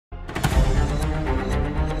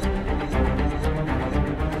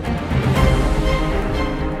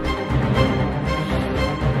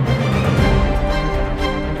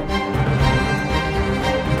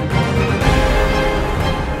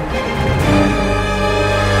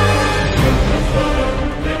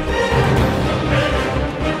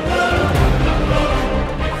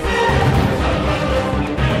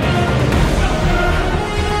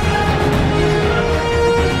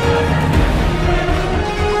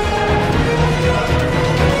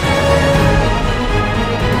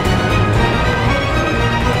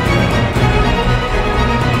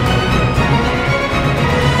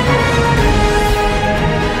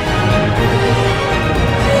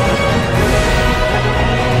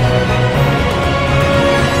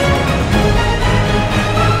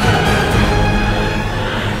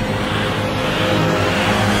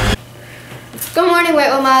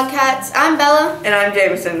Wildcats. I'm Bella. And I'm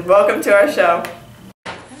Jameson. Welcome to our show.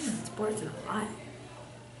 Sports in a lot.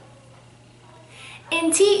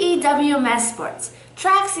 In TEWMS sports,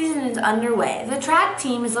 track season is underway. The track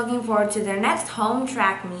team is looking forward to their next home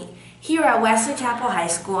track meet here at Wesley Chapel High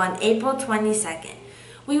School on April 22nd.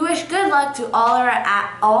 We wish good luck to all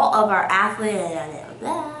of our athletes.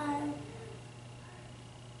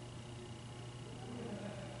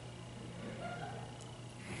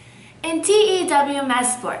 In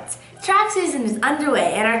TEWMS sports, track season is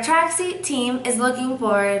underway and our track team is looking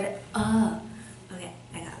forward.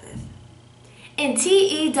 In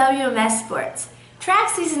TEWMS sports, track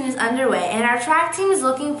season is underway and our track team is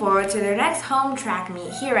looking forward to their next home track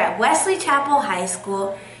meet here at Wesley Chapel High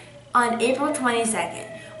School on April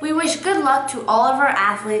 22nd. We wish good luck to all of our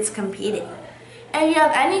athletes competing. If you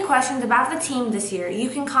have any questions about the team this year, you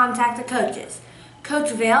can contact the coaches.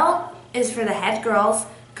 Coach Vale is for the head girls,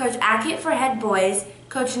 Coach Ackett for head boys,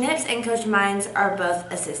 Coach Nips and Coach Mines are both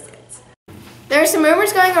assistants. There are some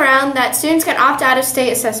rumors going around that students can opt out of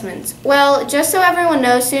state assessments. Well, just so everyone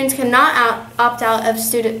knows, students cannot opt out of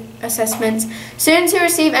student assessments. Students who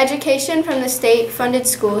receive education from the state-funded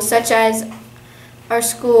schools, such as our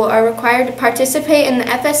school, are required to participate in the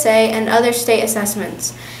FSA and other state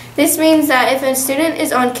assessments. This means that if a student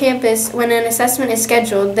is on campus when an assessment is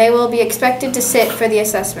scheduled, they will be expected to sit for the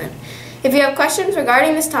assessment. If you have questions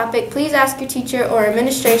regarding this topic, please ask your teacher or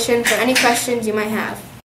administration for any questions you might have.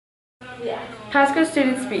 Pasco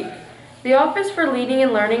Student Speak. The Office for Leading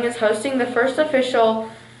and Learning is hosting the first official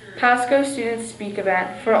Pasco Student Speak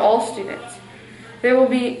event for all students. There will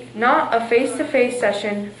be not a face-to-face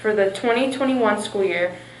session for the 2021 school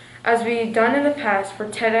year, as we've done in the past for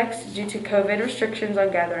TEDx due to COVID restrictions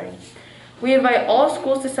on gathering. We invite all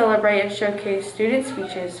schools to celebrate and showcase student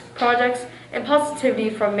speeches, projects, and positivity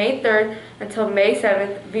from May 3rd until May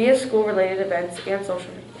 7th via school-related events and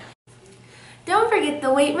social media. Don't forget the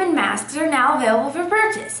Waitman masks are now available for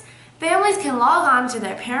purchase. Families can log on to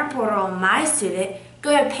their parent portal on My Student,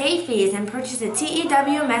 go to Pay Fees, and purchase a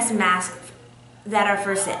TEWMS mask that are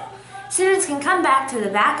for sale. Students can come back to the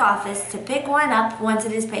back office to pick one up once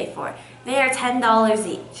it is paid for. They are $10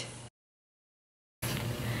 each.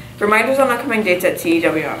 Reminders on upcoming dates at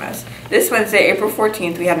TEWMS. This Wednesday, April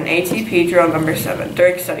 14th, we have an ATP drill number 7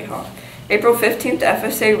 during study hall. April 15th, the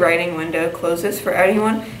FSA writing window closes for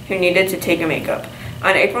anyone who needed to take a makeup.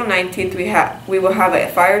 On April 19th, we will have a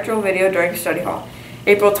fire drill video during study hall.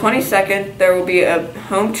 April 22nd, there will be a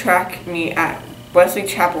home track meet at Wesley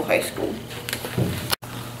Chapel High School.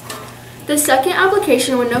 The second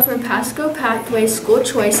application window for Pasco Pathways School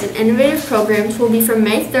Choice and Innovative Programs will be from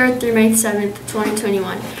May 3rd through May 7th,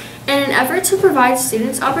 2021. In an effort to provide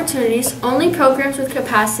students opportunities, only programs with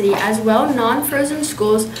capacity as well non-frozen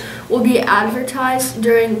schools will be advertised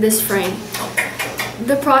during this frame.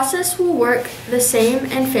 The process will work the same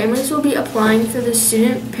and families will be applying through the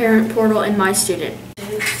student parent portal in My Student.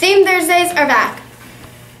 Theme Thursdays are back.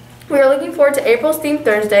 We are looking forward to April's Theme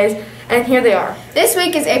Thursdays, and here they are. This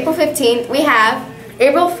week is April 15th. We have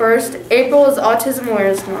April 1st, April is Autism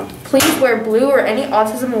Awareness Month. Please wear blue or any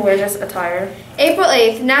autism awareness attire. April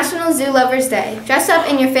 8th, National Zoo Lovers Day. Dress up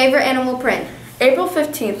in your favorite animal print. April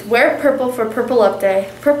 15th, wear purple for Purple Up Day.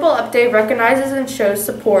 Purple Up Day recognizes and shows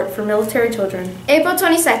support for military children. April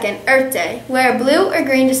 22nd, Earth Day. Wear blue or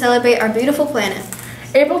green to celebrate our beautiful planet.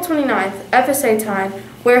 April 29th, FSA time.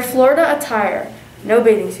 Wear Florida attire. No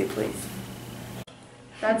bathing suit, please.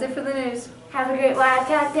 That's it for the news. Have a great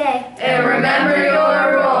Wildcat Day. And remember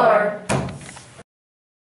your roar.